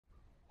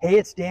Hey,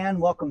 it's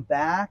Dan. Welcome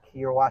back.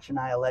 You're watching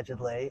I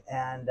Allegedly,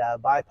 and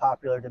by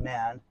popular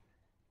demand,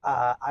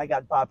 I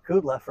got Bob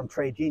Kudla from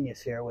Trade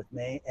Genius here with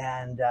me,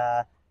 and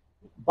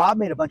Bob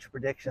made a bunch of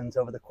predictions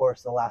over the course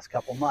of the last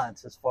couple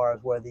months as far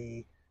as where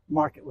the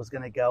market was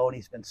going to go, and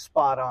he's been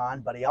spot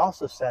on. But he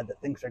also said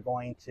that things are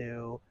going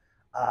to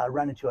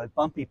run into a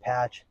bumpy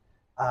patch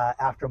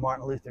after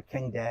Martin Luther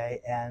King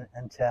Day and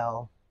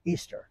until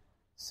Easter.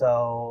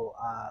 So,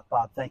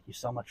 Bob, thank you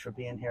so much for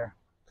being here.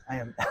 I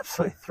am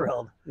absolutely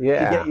thrilled to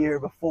get you here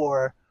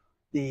before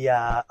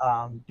the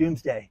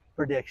doomsday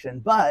prediction.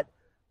 But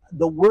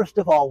the worst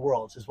of all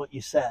worlds is what you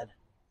said.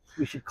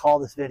 We should call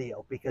this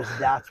video because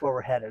that's where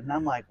we're headed. And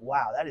I'm like,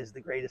 wow, that is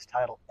the greatest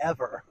title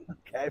ever,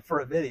 okay,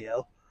 for a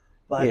video.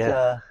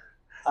 But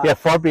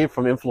far be it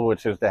from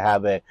influencers to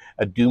have a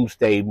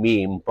doomsday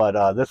meme,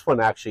 but this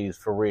one actually is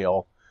for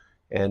real.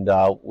 And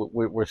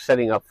we're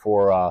setting up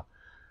for,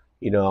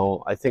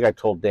 I think I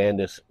told Dan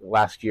this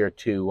last year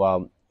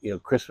too.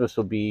 Christmas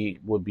will be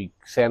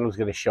Santa was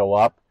going to show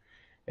up,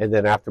 and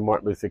then after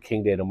Martin Luther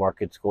King Day, the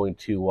market's going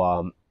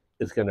to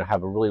is going to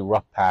have a really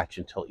rough patch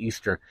until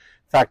Easter.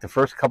 In fact, the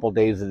first couple of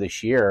days of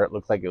this year, it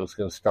looked like it was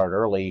going to start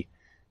early.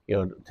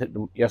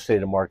 Yesterday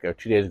the market, or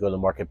 2 days ago, the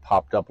market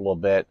popped up a little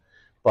bit,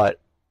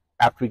 but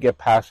after we get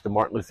past the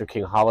Martin Luther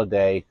King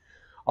holiday,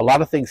 a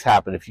lot of things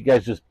happen. If you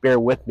guys just bear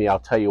with me, I'll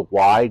tell you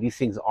why. These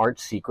things aren't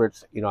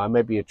secrets. I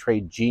may be a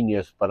trade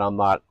genius, but I'm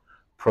not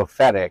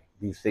prophetic.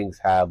 These things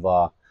have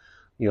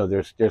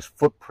there's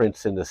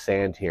footprints in the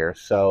sand here.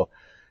 So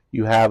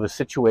you have a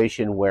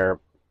situation where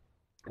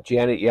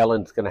Janet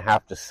Yellen's going to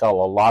have to sell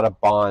a lot of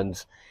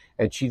bonds,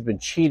 and she's been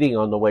cheating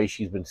on the way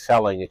she's been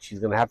selling, and she's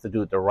going to have to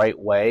do it the right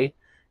way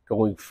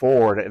going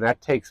forward, and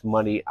that takes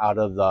money out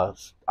of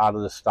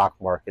the stock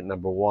market,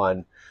 number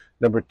one.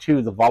 Number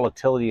two, the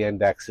volatility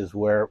index is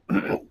where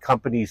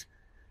companies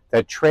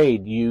that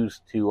trade use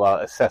to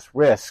assess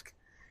risk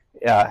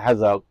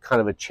has a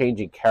kind of a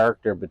changing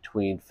character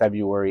between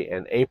February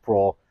and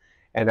April,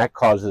 and that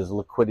causes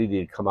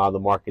liquidity to come out of the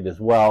market as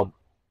well.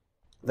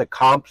 The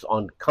comps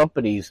on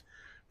companies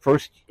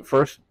first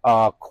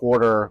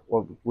quarter,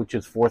 which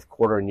is fourth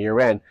quarter and year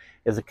end,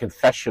 is a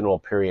confessional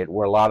period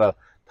where a lot of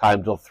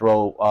times they'll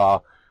throw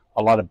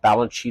a lot of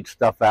balance sheet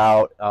stuff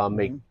out,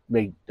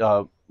 make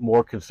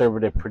more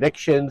conservative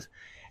predictions,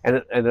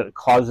 and it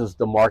causes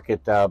the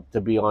market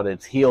to be on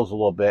its heels a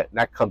little bit, and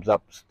that comes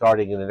up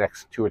starting in the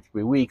next 2 or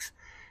 3 weeks,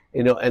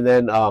 and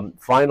then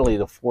finally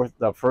the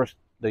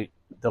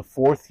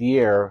fourth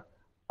year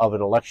of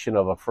an election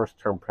of a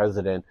first-term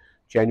president,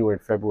 January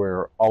and February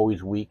are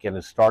always weak, and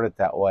it started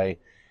that way.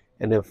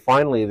 And then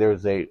finally,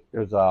 there's a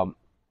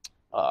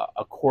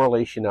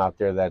correlation out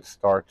there that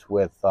starts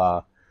with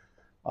the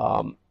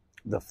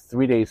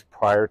 3 days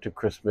prior to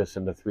Christmas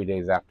and the 3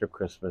 days after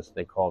Christmas.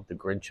 They call it the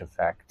Grinch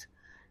effect,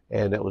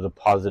 and it was a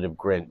positive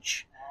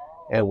Grinch.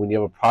 And when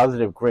you have a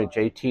positive Grinch,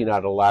 18 out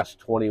of the last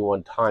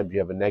 21 times you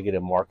have a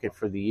negative market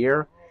for the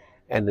year,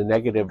 and the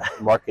negative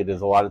market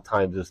is a lot of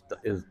times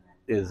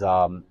is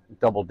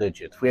double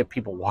digits. We have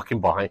people walking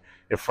by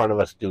in front of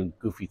us doing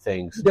goofy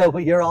things. No,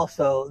 but you're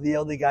also the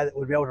only guy that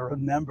would be able to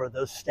remember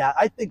those stats.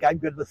 I think I'm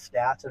good with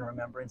stats and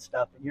remembering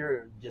stuff, but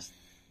you're just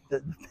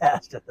the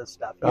best at this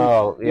stuff.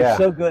 You're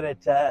so good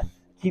at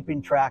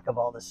keeping track of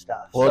all this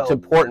stuff. Well, it's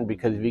important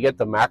because if you get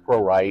the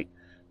macro right,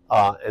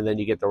 and then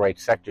you get the right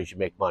sectors, you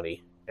make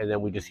money. And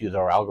then we just use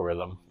our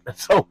algorithm.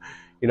 So,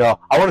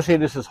 I want to say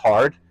this is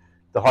hard.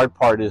 The hard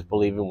part is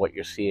believing what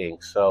you're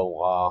seeing.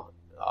 So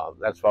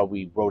that's why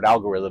we wrote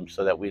algorithms,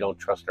 so that we don't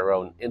trust our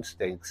own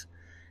instincts,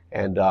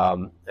 and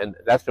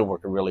that's been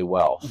working really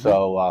well.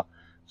 Mm-hmm.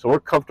 So we're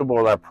comfortable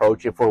with our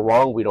approach. If we're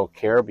wrong, we don't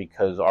care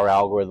because our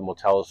algorithm will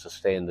tell us to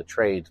stay in the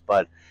trades.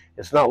 But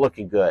it's not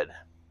looking good.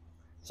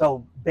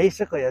 So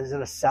basically, is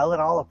it a sell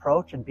it all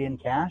approach and be in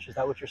cash? Is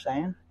that what you're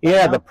saying?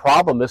 Yeah. The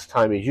problem this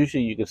time is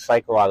usually you can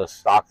cycle out of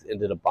stocks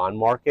into the bond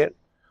market,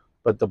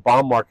 but the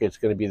bond market is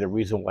going to be the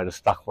reason why the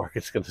stock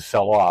market's going to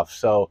sell off.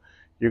 So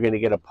you're going to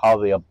get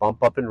probably a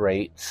bump up in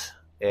rates,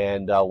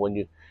 and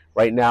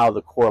right now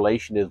the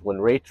correlation is when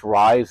rates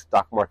rise,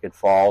 stock market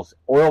falls,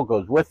 oil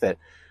goes with it.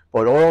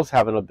 But oil's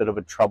having a bit of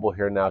a trouble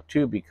here now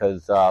too,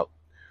 because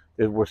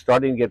we're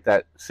starting to get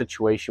that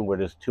situation where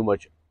there's too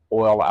much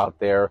oil out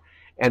there,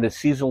 and it's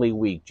seasonally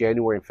weak.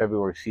 January and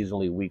February are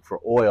seasonally weak for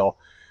oil,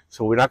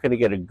 so we're not going to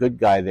get a good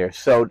guy there.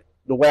 So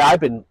the way I've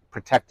been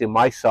protecting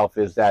myself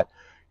is that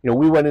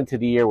we went into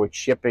the year with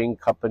shipping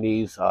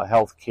companies,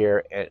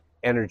 healthcare, and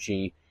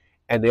energy,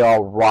 and they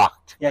all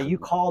rocked. Yeah, you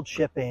called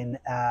shipping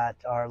at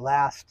our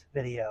last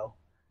video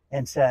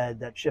and said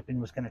that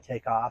shipping was going to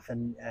take off,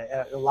 and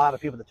a lot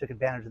of people that took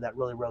advantage of that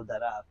really rode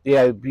that up.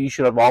 Yeah, you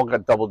should have all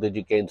got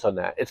double-digit gains on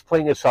that. It's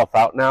playing itself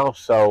out now,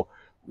 so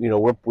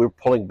we're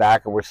pulling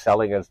back and we're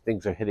selling as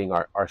things are hitting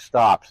our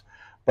stops.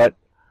 But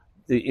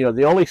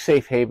the only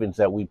safe havens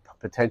that we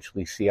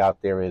potentially see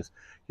out there is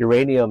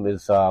uranium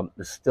is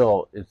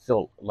still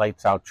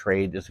lights out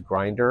trade as a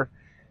grinder,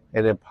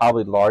 and then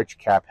probably large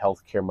cap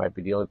healthcare might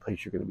be the only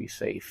place you're going to be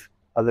safe.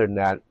 Other than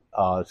that,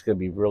 it's going to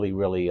be really,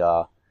 really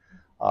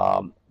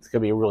It's going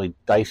to be a really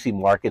dicey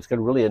market. It's going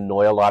to really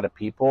annoy a lot of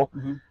people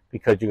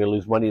because you're going to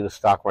lose money in the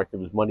stock market,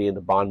 lose money in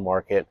the bond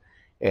market,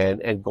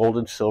 and gold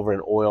and silver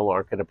and oil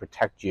aren't going to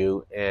protect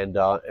you. And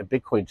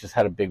Bitcoin just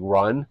had a big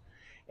run,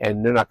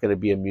 and they're not going to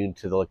be immune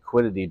to the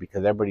liquidity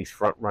because everybody's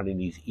front running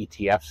these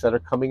ETFs that are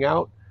coming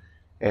out.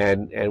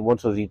 And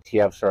once those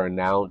ETFs are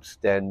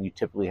announced, then you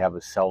typically have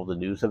a sell the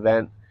news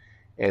event,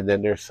 and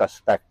then they're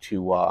suspect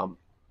to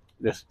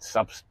they're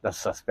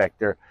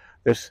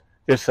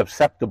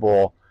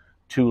susceptible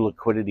to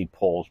liquidity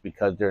pulls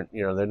because they're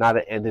not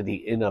an entity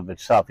in of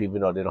itself,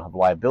 even though they don't have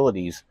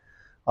liabilities.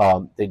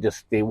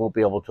 They won't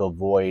be able to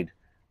avoid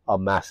a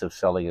massive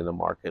selling in the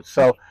market.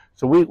 So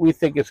we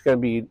think it's going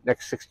to be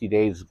next 60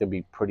 days is going to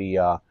be pretty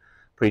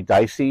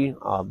dicey.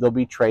 There'll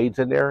be trades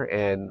in there,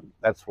 and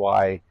that's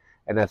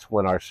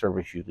when our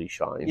service usually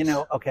shines.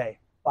 Okay,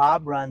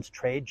 Bob runs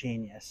Trade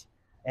Genius,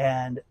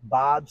 and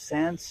Bob,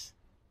 since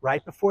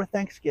right before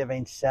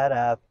Thanksgiving, set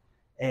up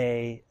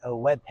a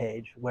web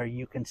page where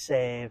you can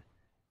save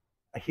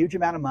a huge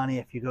amount of money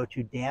if you go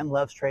to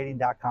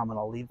danlovestrading.com, and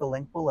I'll leave the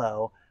link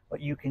below. But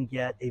you can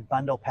get a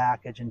bundle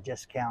package and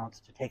discounts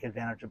to take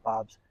advantage of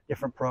Bob's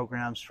different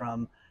programs,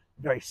 from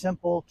very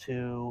simple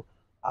to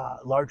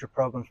larger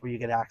programs where you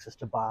get access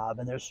to Bob,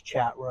 and there's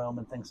chat room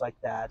and things like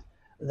that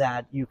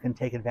you can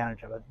take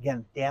advantage of.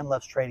 Again,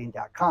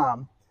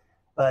 danlovestrading.com.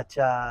 But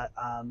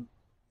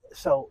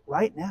so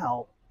right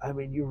now, I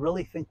mean, you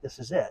really think this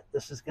is it?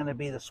 This is going to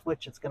be the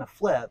switch that's going to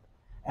flip,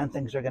 and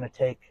things are going to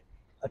take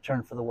a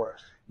turn for the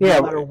worse. Yeah,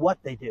 no matter what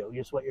they do,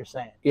 is what you're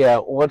saying. Yeah,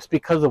 well, it's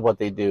because of what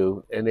they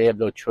do, and they have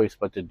no choice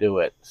but to do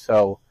it.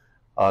 So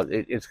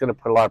it's going to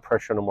put a lot of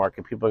pressure on the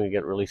market. People are going to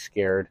get really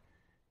scared,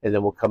 and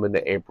then we'll come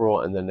into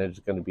April, and then there's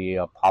going to be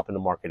a pop in the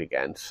market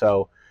again.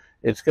 So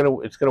it's going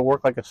to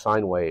work like a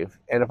sine wave.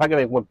 And if I can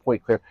make one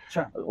point clear,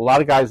 sure. A lot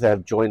of guys that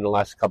have joined the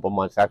last couple of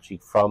months, actually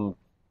from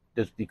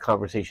the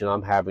conversation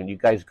I'm having, you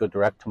guys go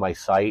direct to my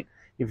site.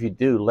 If you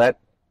do, let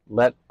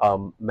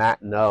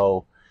Matt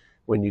know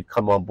when you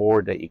come on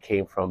board that you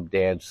came from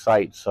Dan's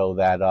site, so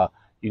that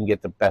you can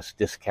get the best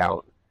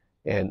discount,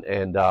 and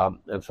so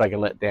I can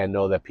let Dan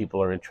know that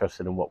people are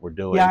interested in what we're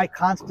doing. Yeah, I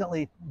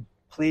constantly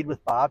plead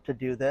with Bob to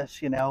do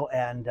this,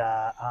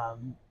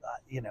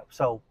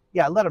 so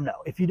yeah, let him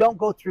know. If you don't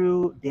go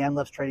through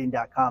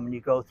danlovestrading.com and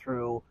you go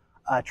through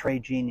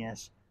Trade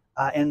Genius,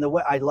 and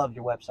I love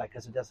your website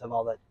because it does have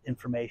all the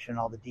information,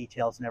 all the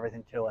details and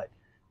everything to it,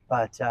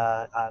 but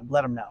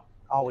let him know.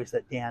 Always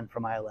that Dan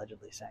from I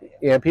Allegedly sent you.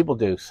 Yeah, people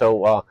do.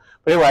 So,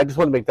 but anyway, I just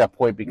want to make that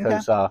point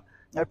because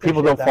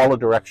people don't follow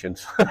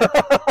directions.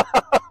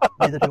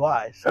 Neither do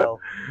I. So,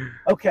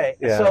 okay.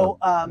 Yeah.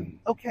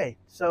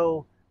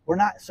 So we're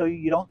not. So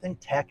you don't think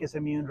tech is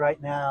immune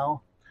right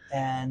now?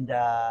 And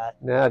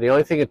no, the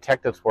only thing in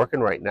tech that's working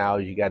right now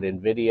is you got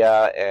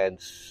Nvidia and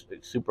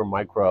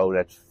Supermicro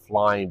that's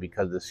flying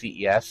because of the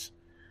CES.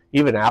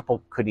 Even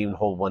Apple couldn't even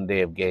hold one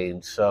day of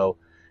gains. So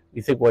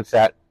you think once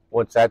that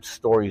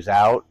story's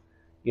out,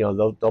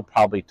 they'll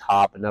probably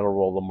top, and that'll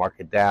roll the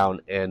market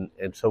down. And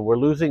so we're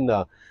losing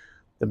the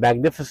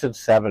Magnificent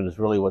Seven is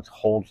really what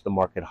holds the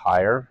market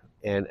higher.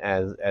 And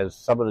as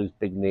some of these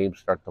big names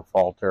start to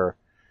falter,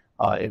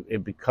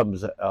 it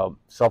becomes a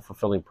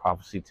self-fulfilling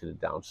prophecy to the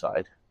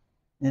downside.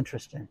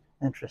 Interesting.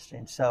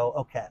 So,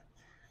 okay.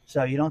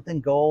 So you don't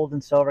think gold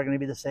and silver are going to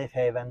be the safe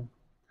haven?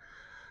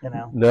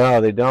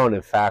 No, they don't.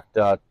 In fact,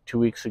 2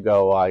 weeks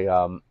ago,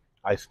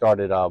 I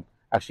started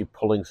actually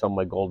pulling some of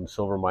my gold and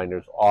silver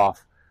miners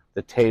off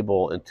the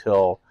table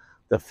until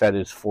the Fed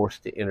is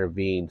forced to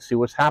intervene. See,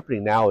 what's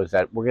happening now is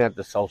that we're going to have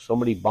to sell so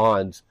many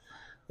bonds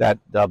that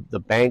the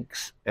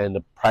banks and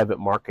the private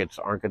markets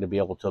aren't going to be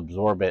able to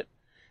absorb it.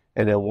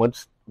 And then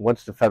once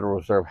the Federal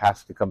Reserve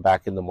has to come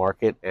back in the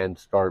market and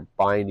start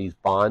buying these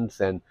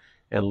bonds and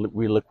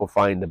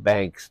reliquefying the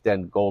banks,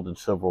 then gold and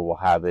silver will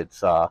have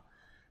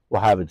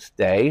its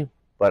day.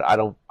 But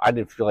I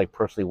didn't feel like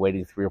personally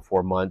waiting 3 or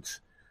 4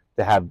 months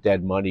to have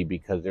dead money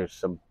because there's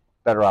some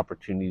better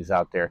opportunities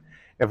out there.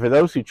 And for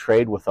those who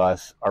trade with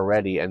us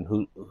already,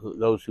 and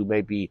those who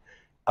may be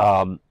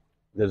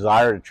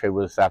desire to trade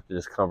with us after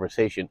this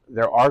conversation,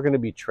 there are going to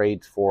be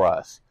trades for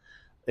us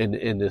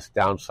in this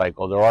down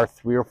cycle. There are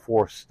 3 or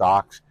 4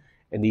 stocks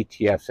and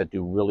ETFs that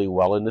do really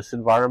well in this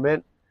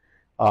environment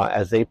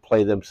as they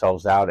play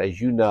themselves out. As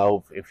you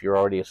know, if you're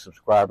already a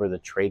subscriber, the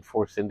Trade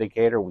Force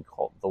indicator, we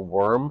call it the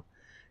worm,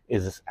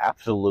 is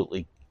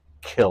absolutely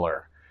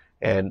killer.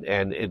 And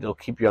it'll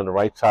keep you on the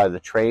right side of the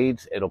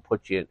trades. It'll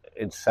put you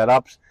in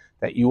setups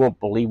that you won't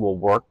believe will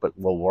work, but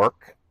will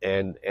work.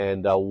 And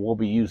we'll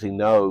be using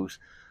those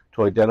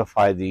to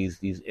identify these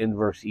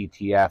inverse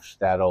ETFs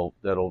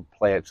that'll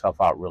play itself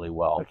out really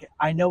well. Okay,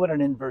 I know what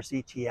an inverse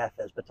ETF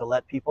is, but to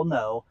let people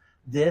know,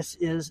 this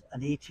is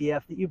an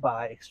ETF that you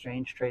buy,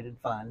 exchange traded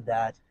fund,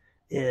 that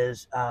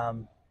is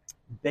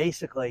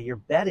basically you're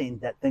betting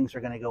that things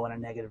are going to go in a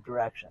negative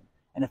direction.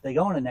 And if they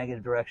go in a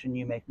negative direction,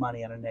 you make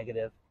money on a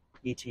negative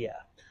ETF,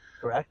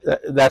 correct?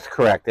 That's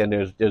correct. And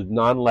there's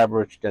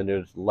non-leveraged, and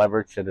there's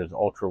leveraged, and there's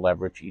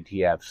ultra-leveraged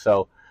ETFs.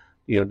 So,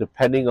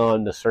 depending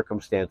on the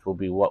circumstance will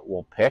be what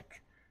we'll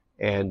pick.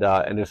 and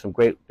there's some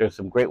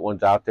great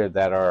ones out there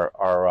that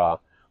are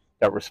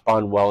that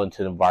respond well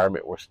into an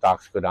environment where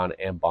stocks go down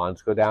and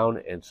bonds go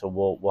down, and so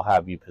we'll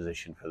have you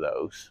positioned for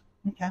those.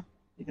 Okay.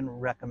 You can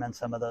recommend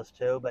some of those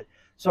too. But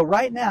so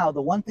right now,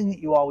 the one thing that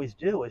you always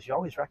do is you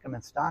always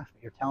recommend stocks,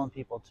 but you're telling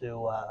people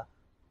to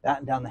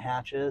batten down the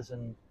hatches.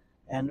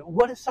 And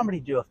what does somebody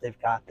do if they've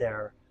got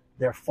their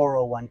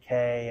 401k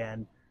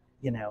and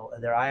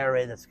their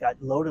IRA that's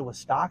got loaded with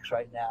stocks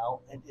right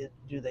now? And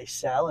do they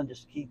sell and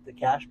just keep the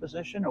cash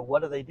position, or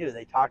what do?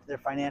 They talk to their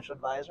financial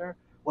advisor?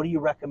 What do you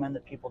recommend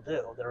that people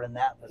do that are in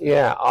that position?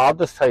 Yeah, I'll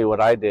just tell you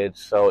what I did.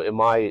 So in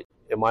my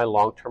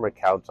long-term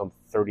accounts, I'm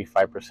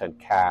 35%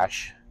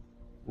 cash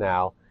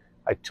now.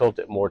 I tilt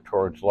it more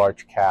towards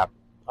large cap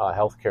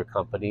healthcare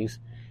companies,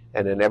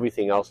 and then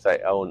everything else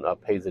that I own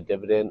pays a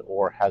dividend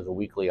or has a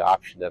weekly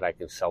option that I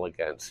can sell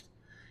against.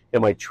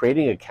 In my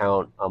trading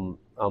account, I'm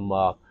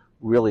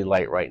really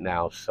light right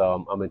now,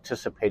 so I'm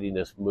anticipating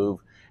this move.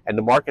 And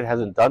the market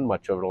hasn't done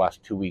much over the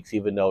last 2 weeks,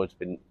 even though it's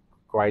been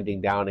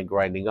grinding down and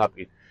grinding up.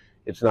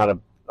 It's not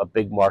a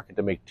big market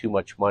to make too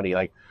much money.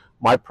 Like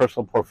my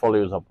personal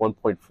portfolio is up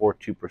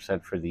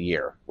 1.42% for the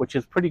year, which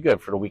is pretty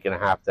good for the week and a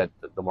half that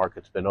the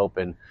market's been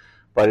open.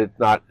 But it's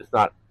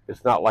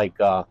not like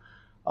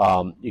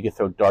you can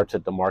throw darts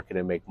at the market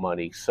and make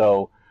money.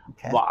 So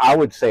Okay. what I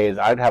would say is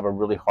I'd have a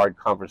really hard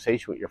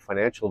conversation with your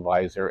financial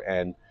advisor,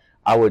 and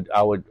I would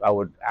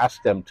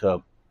ask them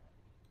to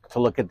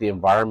look at the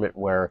environment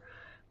where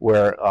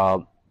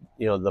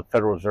the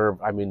Federal Reserve,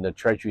 the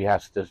Treasury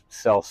has to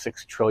sell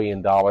 $6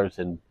 trillion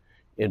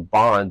in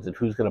bonds, and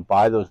who's going to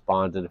buy those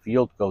bonds, and if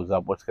yield goes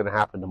up, what's going to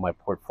happen to my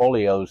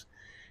portfolios?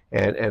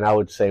 And I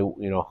would say,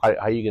 how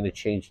are you going to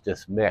change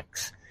this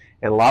mix?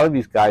 And a lot of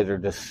these guys are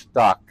just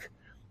stuck.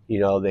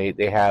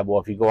 They have,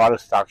 well, if you go out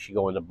of stocks, you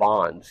go into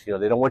bonds. They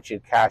don't want you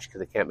in cash because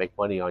they can't make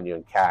money on you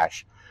in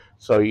cash.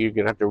 So you're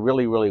going to have to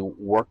really, really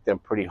work them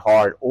pretty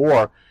hard.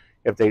 Or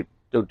if they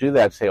don't do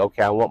that, say,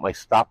 okay, I want my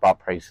stop-out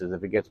prices.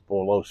 If it gets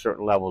below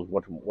certain levels,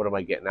 what am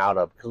I getting out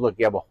of? Because look,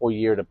 you have a whole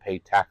year to pay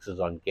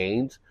taxes on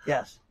gains.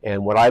 Yes.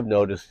 And what I've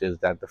noticed is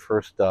that the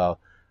first of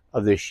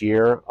this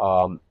year,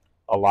 a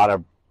lot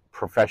of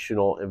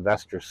professional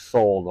investors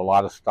sold a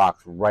lot of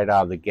stocks right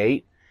out of the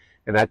gate,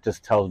 and that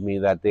just tells me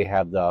that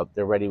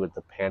they're ready with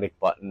the panic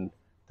button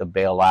to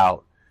bail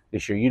out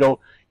this year. You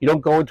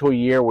don't go into a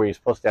year where you're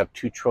supposed to have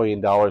 $2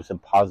 trillion in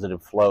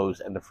positive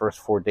flows, and the first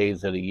 4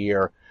 days of the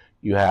year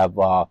you have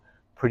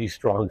pretty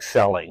strong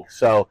selling.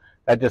 So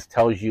that just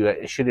tells you,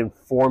 it should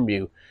inform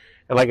you.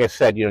 And like I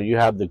said, you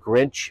have the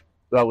Grinch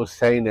that was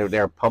saying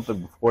they're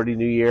pumping before the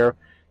new year.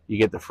 You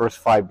get the first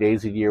 5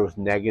 days of the year was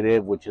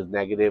negative, which is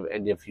negative,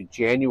 and if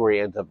January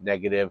ends up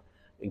negative,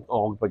 it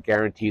all but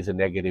guarantees a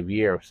negative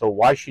year. So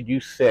why should you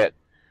sit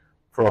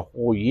for a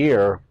whole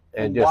year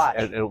and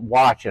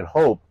watch and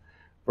hope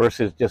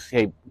versus just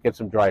get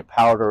some dry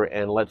powder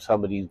and let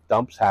some of these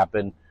dumps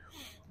happen,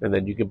 and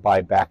then you can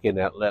buy back in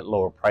at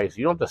lower price.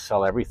 You don't have to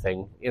sell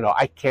everything.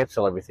 I can't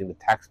sell everything. The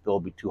tax bill will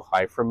be too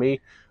high for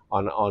me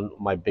on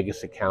my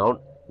biggest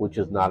account, which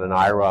is not an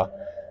IRA.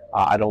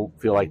 I don't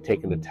feel like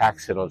taking the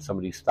tax hit on some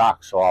of these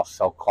stocks, so I'll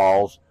sell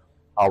calls,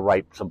 I'll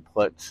write some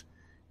puts,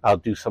 I'll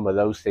do some of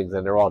those things,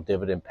 and they're all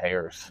dividend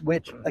payers.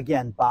 Which,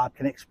 again, Bob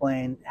can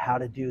explain how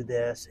to do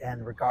this.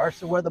 And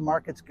regardless of where the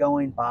market's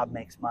going, Bob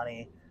makes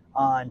money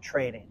on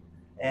trading.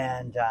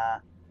 And,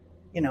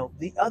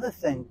 the other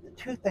thing, the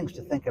two things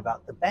to think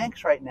about, the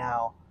banks right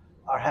now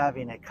are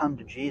having a come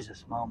to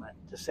Jesus moment,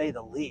 to say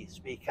the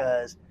least,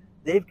 because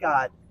they've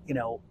got,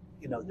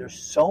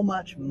 there's so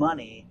much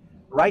money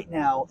right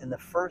now in the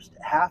first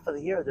half of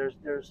the year.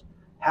 There's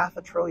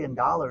 $500 billion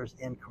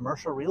in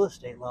commercial real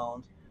estate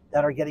loans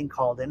that are getting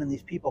called in, and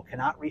these people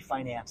cannot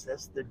refinance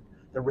this.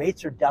 The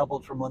rates are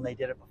doubled from when they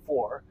did it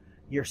before.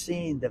 You're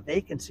seeing the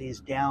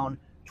vacancies down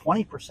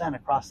 20%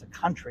 across the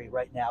country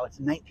right now. It's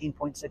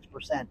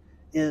 19.6%,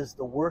 is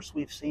the worst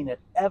we've seen it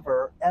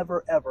ever,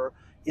 ever, ever.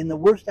 In the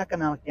worst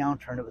economic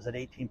downturn, it was at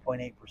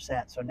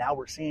 18.8%. So now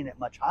we're seeing it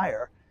much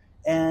higher.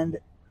 And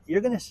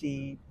you're going to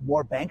see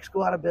more banks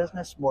go out of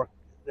business, more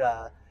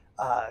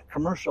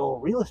commercial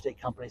real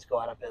estate companies go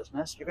out of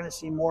business. You're going to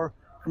see more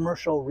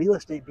commercial real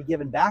estate be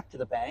given back to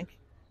the bank,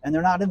 and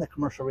they're not in the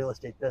commercial real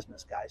estate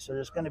business, guys. So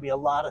there's going to be a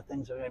lot of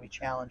things that are going to be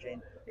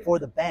challenging for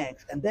the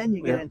banks. And then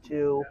you get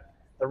into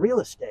the real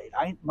estate.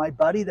 My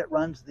buddy that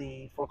runs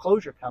the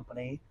foreclosure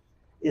company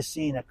is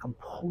seeing a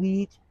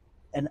complete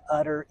and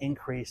utter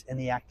increase in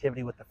the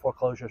activity with the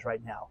foreclosures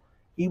right now.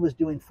 He was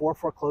doing 4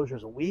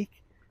 foreclosures a week,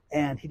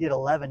 and he did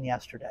 11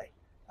 yesterday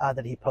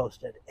that he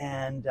posted.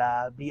 And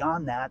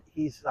beyond that,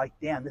 he's like,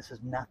 Dan, this is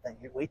nothing.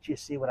 Wait till you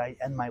see what I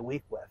end my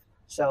week with.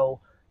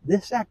 So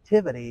this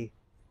activity,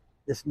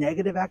 this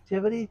negative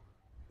activity,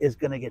 is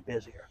going to get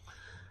busier.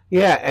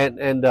 Yeah,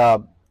 and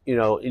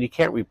you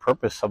can't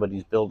repurpose some of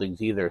these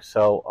buildings either.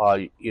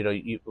 So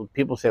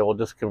people say, well,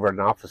 just convert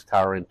an office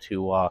tower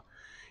into.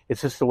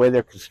 It's just the way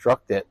they're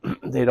constructed.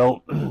 They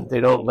don't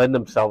lend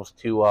themselves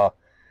to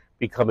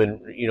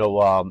becoming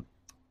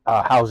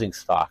housing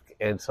stock,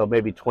 and so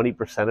maybe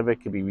 20% of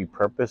it could be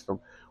repurposed.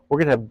 We're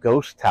going to have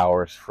ghost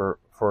towers for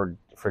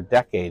for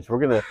decades. You're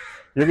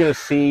gonna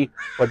see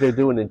what they're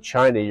doing in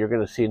China. You're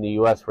gonna see in the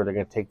U.S. where they're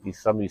gonna take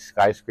some of these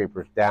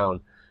skyscrapers down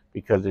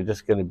because they're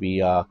just gonna be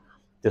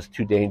just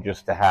too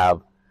dangerous to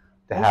have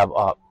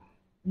up.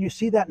 You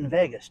see that in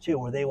Vegas too,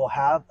 where they will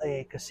have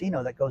a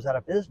casino that goes out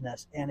of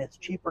business, and it's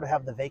cheaper to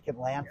have the vacant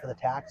land for the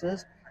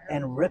taxes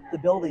and rip the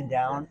building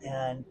down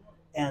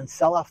and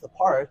sell off the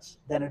parts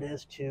than it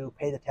is to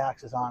pay the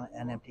taxes on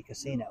an empty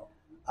casino.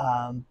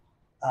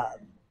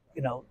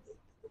 You know,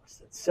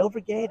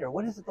 Silvergate, or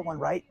what is it? The one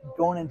right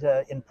going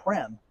in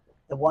Prim,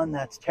 the one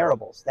that's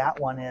Terrible's. That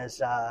one is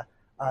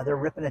they're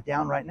ripping it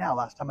down right now.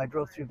 Last time I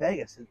drove through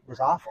Vegas, it was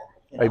awful.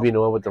 You mean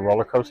the one with the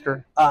roller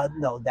coaster?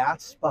 No,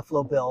 that's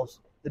Buffalo Bills.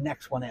 The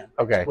next one in,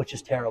 okay, which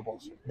is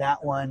Terrible's.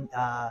 That one,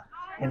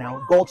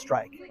 Gold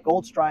Strike,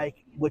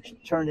 which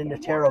turned into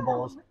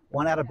Terrible's,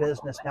 went out of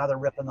business. Now they're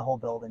ripping the whole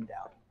building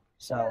down.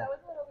 So,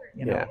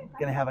 going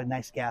to have a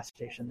nice gas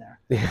station there.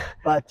 Yeah.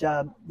 But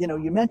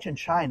you mentioned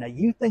China.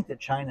 You think that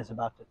China's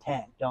about to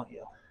tank, don't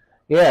you?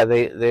 Yeah,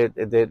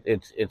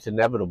 it's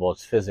inevitable.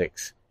 It's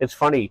physics. It's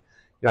funny.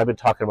 I've been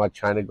talking about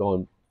China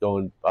going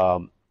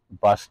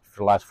bust for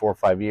the last 4 or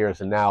 5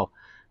 years, and now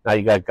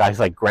you got guys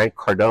like Grant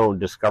Cardone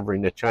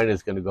discovering that China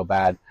is going to go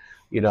bad.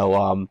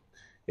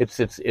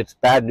 It's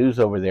bad news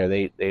over there.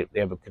 They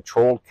have a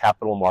controlled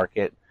capital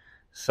market,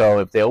 so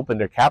if they open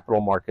their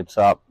capital markets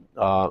up,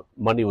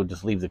 money will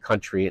just leave the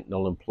country and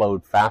they'll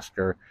implode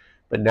faster.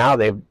 But now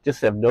they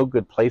just have no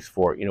good place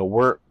for it.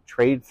 Where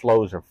trade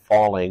flows are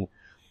falling.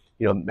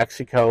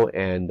 Mexico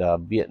and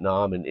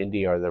Vietnam and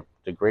India are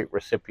the great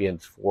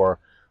recipients for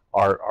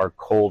our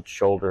cold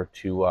shoulder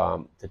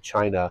to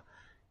China.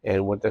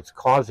 And what that's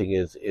causing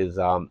is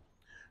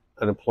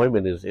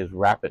unemployment is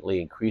rapidly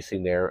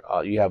increasing there.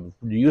 You have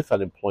youth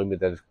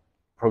unemployment that is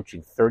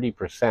approaching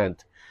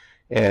 30%,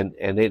 and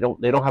they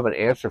don't have an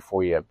answer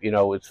for you.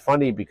 It's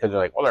funny because they're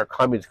like, well, they're a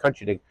communist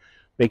country, they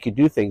make you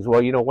do things.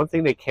 Well, one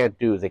thing they can't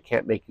do is they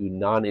can't make you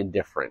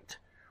non-indifferent,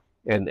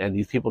 and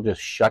these people just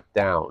shut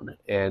down,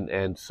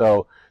 and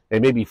so they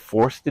may be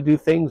forced to do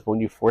things. When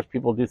you force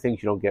people to do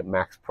things, you don't get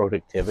max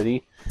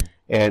productivity,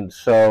 and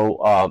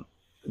so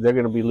they're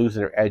going to be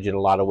losing their edge in a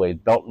lot of ways.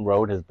 Belt and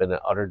Road has been an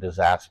utter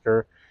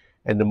disaster.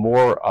 And the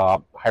more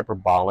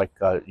hyperbolic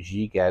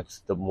Xi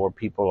gets, the more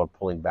people are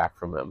pulling back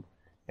from him.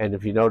 And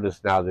if you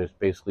notice now, there's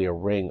basically a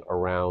ring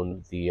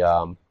around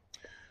the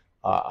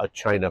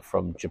China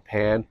from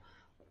Japan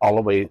all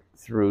the way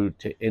through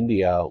to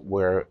India,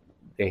 where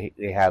they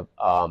have,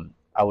 I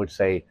would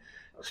say,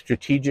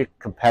 strategic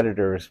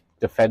competitors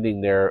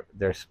defending their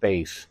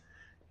space.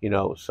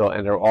 So,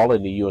 and they're all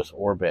in the U.S.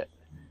 orbit.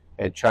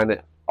 And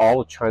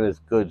all of China's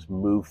goods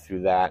move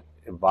through that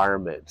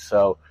environment.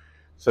 So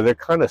they're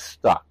kind of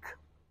stuck,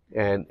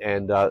 and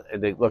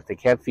they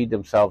can't feed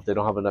themselves. They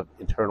don't have enough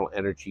internal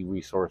energy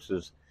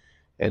resources,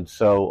 and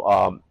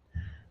so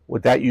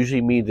what that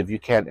usually means, if you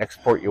can't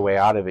export your way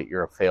out of it,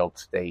 you're a failed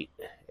state.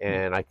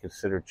 And I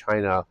consider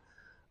China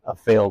a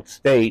failed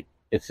state.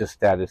 It's just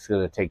that it's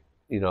going to take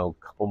a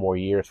couple more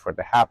years for it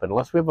to happen,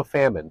 unless we have a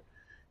famine.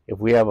 If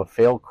we have a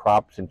failed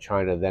crops in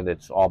China, then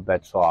it's all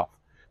bets off.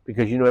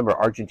 Because remember,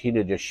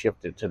 Argentina just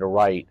shifted to the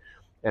right,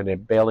 and they're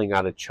bailing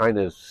out of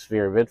China's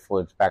sphere of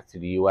influence back to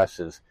the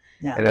U.S.'s.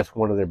 Yeah. And that's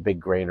one of their big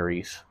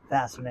granaries.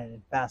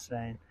 Fascinating.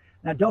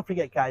 Now, don't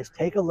forget, guys,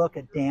 take a look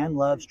at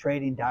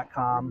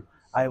danlovestrading.com.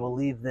 I will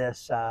leave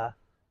this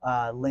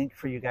link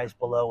for you guys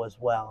below as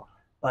well.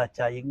 But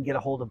you can get a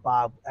hold of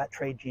Bob at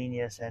Trade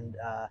Genius and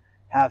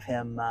have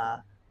him,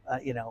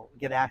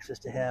 get access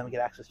to him, get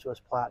access to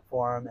his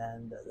platform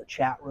and the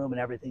chat room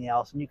and everything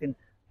else. And you can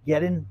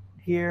get in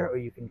here, or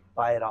you can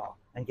buy it all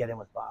and get in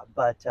with Bob.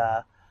 But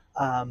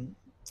a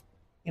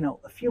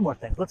few more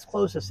things. Let's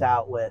close this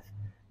out with,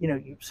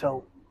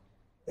 so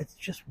it's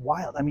just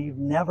wild. I mean, you've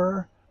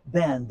never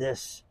been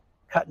this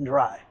cut and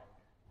dry,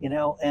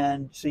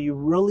 and so you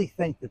really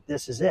think that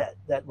this is it,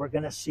 that we're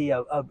going to see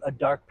a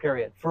dark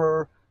period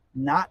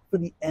not for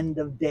the end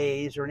of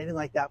days or anything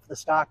like that for the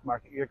stock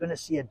market. You're going to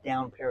see a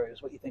down period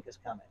is what you think is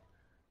coming.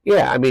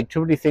 Yeah, I mean,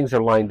 too many things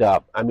are lined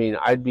up. I mean,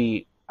 I'd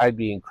be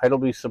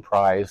incredibly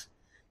surprised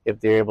if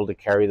they're able to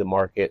carry the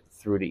market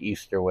through to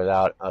Easter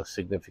without a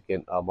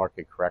significant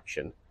market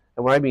correction.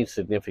 And when I mean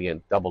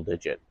significant, double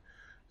digit.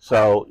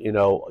 So,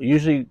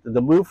 usually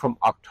the move from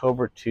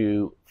October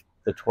to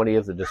the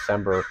 20th of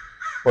December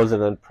was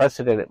an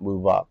unprecedented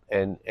move up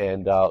and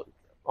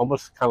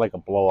almost kind of like a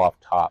blow off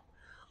top.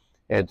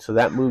 And so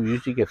that move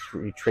usually gets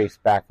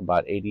retraced back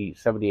about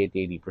 78 to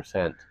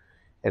 80%.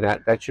 And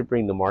that should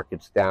bring the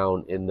markets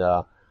down in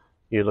the,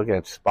 you're looking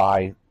at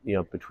SPY,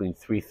 between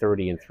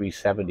 330 and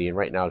 370, and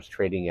right now it's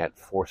trading at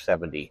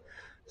 470.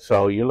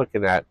 So you're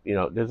looking at,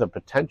 there's a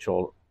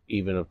potential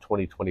even of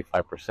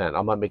 20-25%.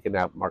 I'm not making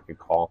that market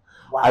call.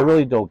 Wow. I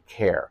really don't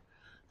care.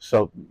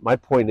 So my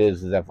point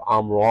is that if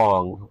I'm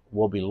wrong,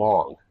 we'll be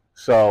long.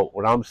 So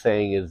what I'm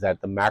saying is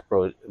that the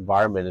macro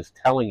environment is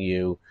telling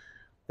you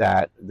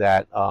that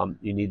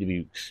you need to be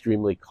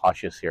extremely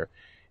cautious here.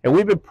 And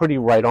we've been pretty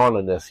right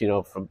on this.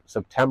 From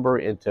September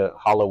into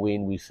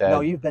Halloween, we said, no,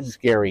 you've been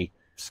scary,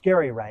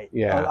 right?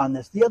 Yeah. On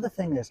this. The other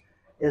thing is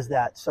is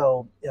that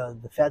so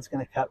the Fed's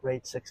going to cut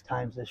rates 6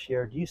 times this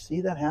year. Do you see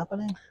that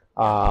happening?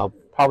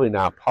 Probably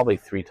not. Probably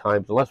 3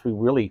 times, unless we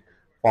really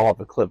fall off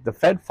a cliff. The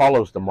Fed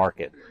follows the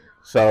market,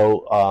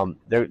 so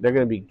they're going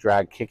to be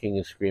dragged kicking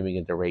and screaming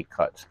into rate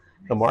cuts.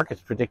 The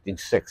market's predicting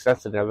 6.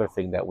 That's another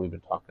thing that we've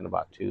been talking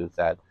about too. Is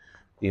that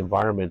the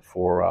environment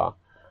for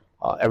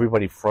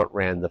everybody front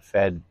ran the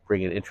Fed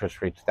bringing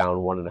interest rates down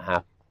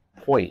 1.5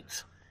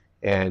 points,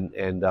 and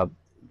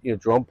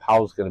Jerome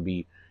Powell's going to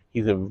be.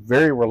 He's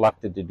very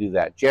reluctant to do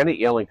that. Janet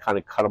Yellen kind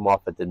of cut him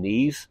off at the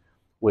knees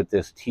with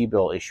this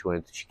T-bill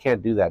issuance. She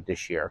can't do that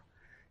this year.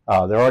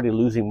 They're already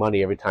losing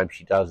money every time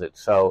she does it.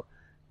 So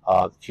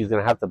she's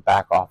going to have to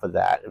back off of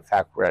that. In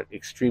fact, we're at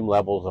extreme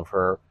levels of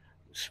her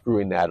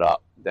screwing that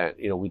up. That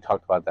we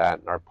talked about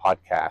that in our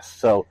podcast.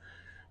 So,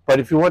 but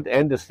if you want to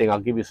end this thing, I'll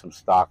give you some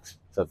stocks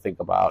to think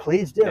about.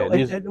 Please do.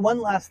 And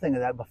one last thing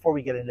of that before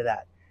we get into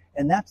that,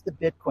 and that's the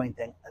Bitcoin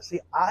thing. See,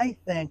 I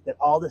think that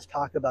all this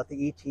talk about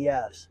the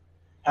ETFs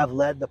have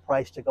led the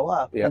price to go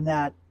up, and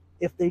that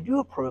if they do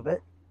approve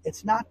it,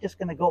 it's not just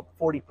going to go up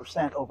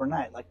 40%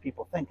 overnight like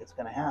people think it's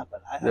going to happen.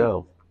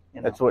 No,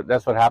 that's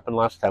what happened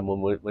last time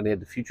when they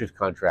had the futures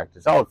contract.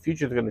 It's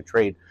futures are going to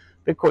trade.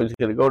 Bitcoin's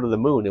going to go to the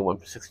moon. It went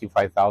from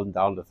 65,000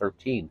 down to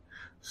 13.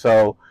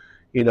 So,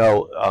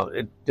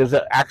 there's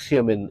an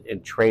axiom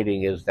in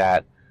trading is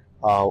that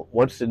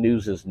once the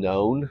news is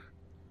known,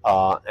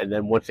 and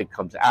then once it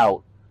comes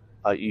out,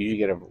 you usually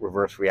get a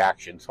reverse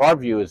reaction. So our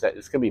view is that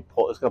it's going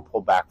to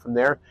pull back from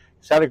there.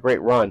 It's had a great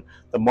run.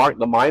 The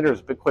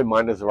miners, Bitcoin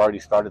miners, have already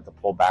started to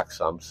pull back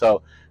some.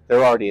 So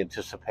they're already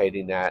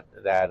anticipating that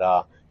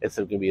it's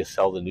going to be a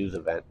sell the news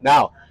event.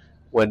 Now,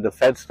 when the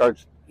Fed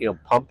starts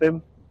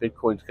pumping,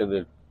 Bitcoin's going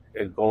to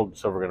and gold and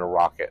silver are going to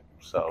rocket.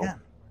 So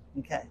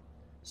okay.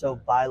 So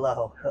buy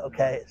low,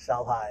 okay,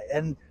 sell high,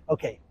 and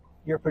okay,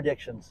 your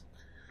predictions.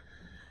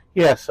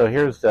 Yeah, so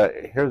here's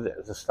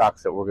the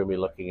stocks that we're going to be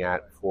looking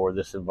at for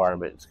this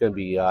environment. It's going to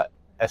be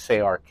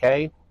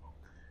SARK,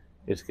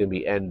 it's going to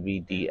be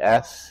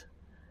NVDS,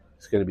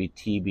 it's going to be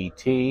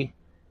TBT,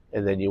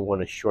 and then you want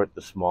to short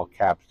the small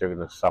caps. They're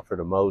going to suffer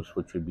the most,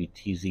 which would be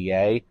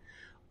TZA.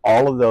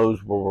 All of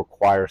those will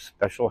require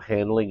special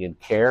handling and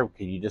care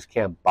because you just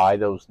can't buy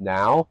those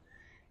now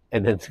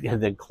and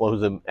then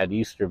close them at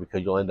Easter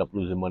because you'll end up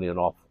losing money on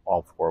all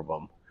 4 of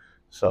them.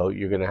 So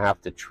you're going to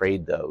have to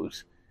trade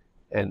those.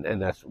 And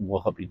we'll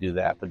help you do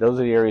that. But those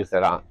are the areas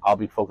that I'll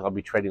be focused. I'll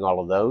be trading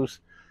all of those,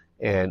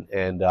 and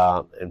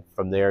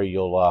from there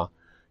you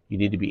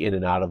need to be in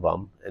and out of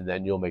them, and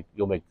then you'll make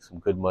some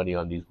good money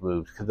on these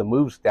moves because the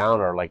moves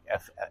down are like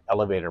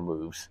elevator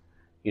moves.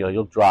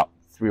 You'll drop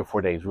 3 or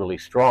 4 days really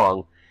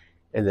strong,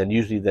 and then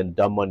usually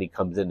dumb money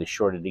comes in to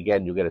short it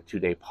again. You'll get a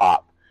 2-day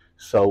pop.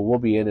 So we'll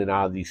be in and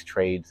out of these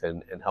trades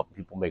and help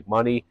people make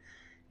money,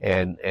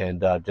 and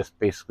just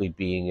basically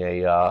being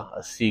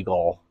a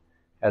seagull.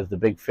 As the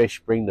big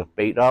fish bring the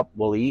bait up,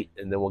 we'll eat,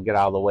 and then we'll get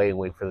out of the way and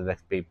wait for the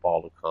next bait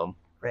ball to come.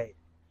 Great.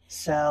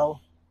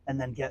 Sell,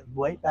 and then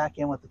wait back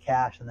in with the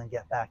cash, and then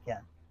get back in.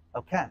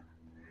 Okay.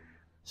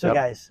 So,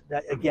 guys,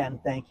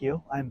 again, thank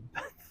you. I'm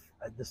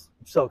just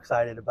so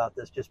excited about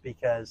this just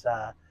because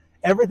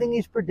everything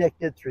he's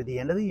predicted through the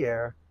end of the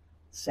year,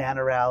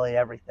 Santa rally,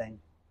 everything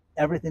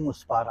was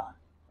spot on.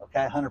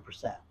 Okay,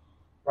 100%.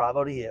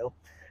 Bravo to you.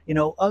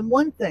 On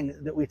one thing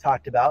that we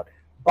talked about,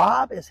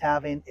 Bob is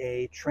having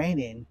a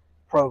training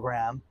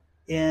program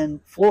in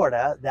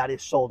Florida that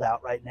is sold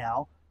out right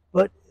now.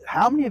 But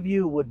how many of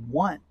you would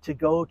want to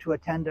go to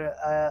attend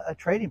a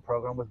trading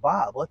program with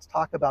Bob? Let's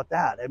talk about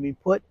that. I mean,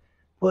 put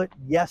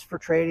yes for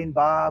trading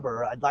Bob,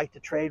 or I'd like to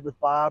trade with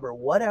Bob, or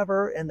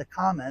whatever in the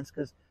comments,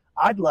 because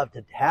I'd love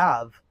to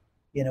have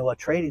a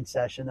trading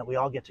session that we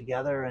all get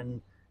together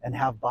and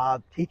have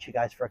Bob teach you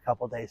guys for a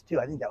couple of days too.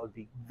 I think that would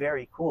be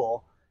very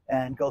cool,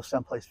 and go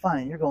someplace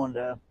fun. You're going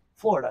to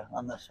Florida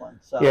on this one.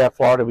 So yeah,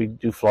 Florida. We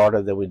do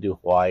Florida, then we do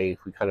Hawaii.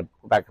 We kind of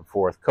go back and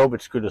forth. COVID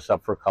screwed us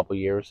up for a couple of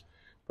years,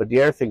 but the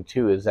other thing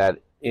too is that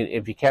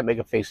if you can't make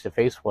a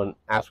face-to-face one,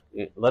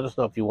 let us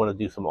know if you want to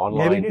do some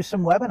online. Maybe do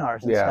some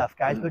webinars and stuff,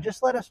 guys. But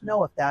just let us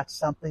know if that's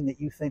something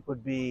that you think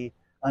would be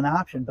an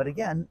option. But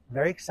again,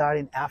 very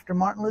exciting. After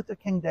Martin Luther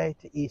King Day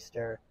to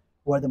Easter,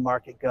 where the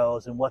market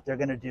goes and what they're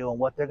going to do and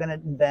what they're going to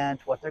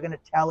invent, what they're going to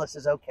tell us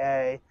is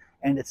okay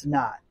and it's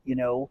not.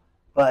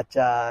 But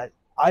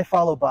I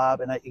follow Bob,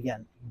 and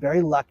again,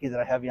 very lucky that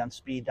I have you on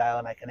speed dial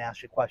and I can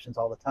ask you questions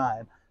all the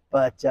time.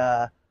 But,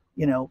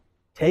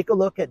 take a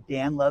look at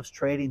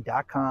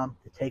danlovestrading.com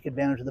to take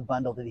advantage of the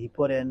bundle that he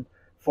put in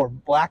for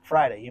Black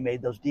Friday. You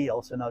made those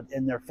deals,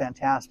 and they're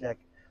fantastic.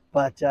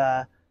 But,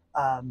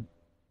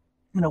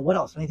 what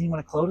else? Anything you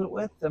want to close it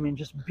with? I mean,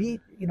 just be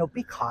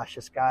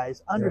cautious,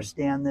 guys.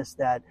 Understand this,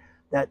 that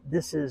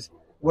this is,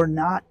 we're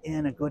not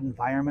in a good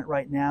environment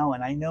right now.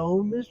 And I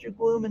know Mr.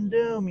 Gloom and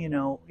Doom,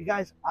 you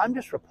guys, I'm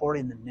just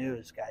reporting the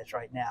news, guys,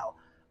 right now.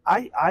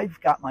 I've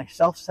got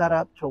myself set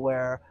up to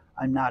where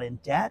I'm not in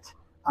debt.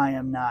 I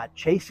am not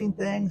chasing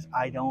things.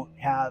 I don't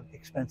have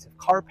expensive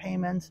car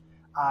payments.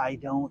 I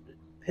don't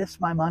piss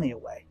my money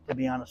away, to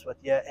be honest with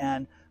you.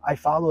 And I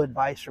follow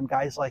advice from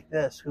guys like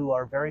this who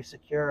are very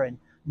secure and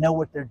know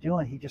what they're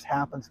doing. He just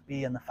happens to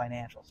be in the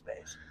financial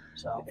space.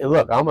 So And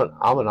look, I'm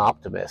an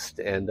optimist,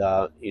 and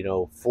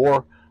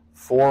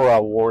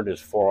forewarned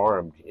is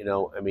forearmed.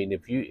 I mean,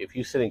 if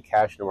you sit in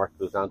cash and the market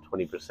goes down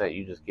 20%,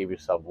 you just gave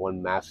yourself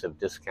one massive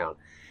discount.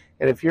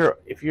 And if you're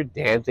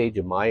Dan's age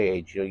and my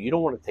age, you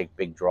don't want to take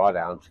big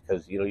drawdowns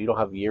because you don't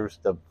have years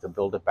to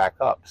build it back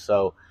up.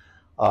 So,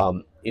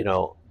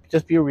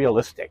 just be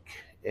realistic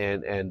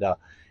and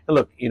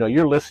look,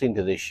 you're listening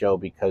to this show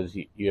because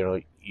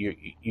you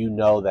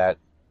know that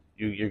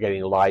you're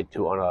getting lied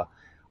to on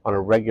a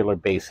regular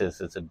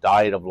basis. It's a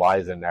diet of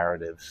lies and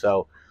narratives.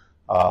 So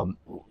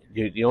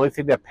the only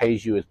thing that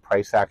pays you is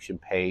price action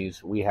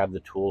pays. We have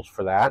the tools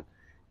for that,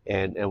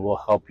 and we'll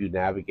help you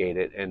navigate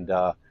it. And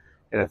I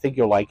think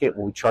you'll like it.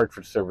 When we charge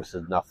for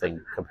services,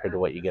 nothing compared to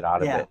what you get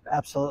out of it. Yeah,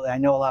 absolutely. I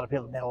know a lot of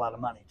people made a lot of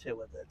money too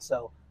with it.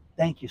 So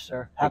thank you,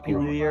 sir. Happy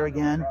New Year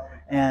again.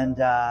 And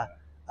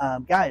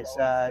guys,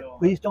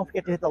 please don't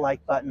forget to hit the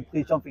like button.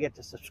 Please don't forget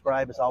to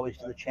subscribe, as always,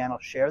 to the channel.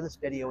 Share this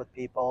video with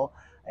people.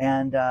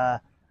 And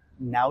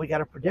now we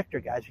got a predictor,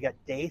 guys. We got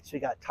dates, we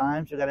got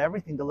times, we got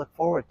everything to look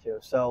forward to.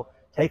 So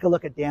take a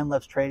look at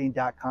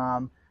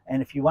danlovestrading.com.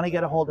 And if you want to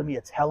get a hold of me,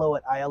 it's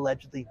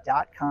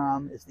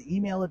hello@iallegedly.com is the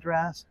email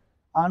address.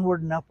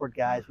 Onward and upward,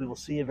 guys. We will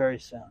see you very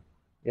soon.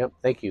 Yep.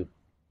 Thank you.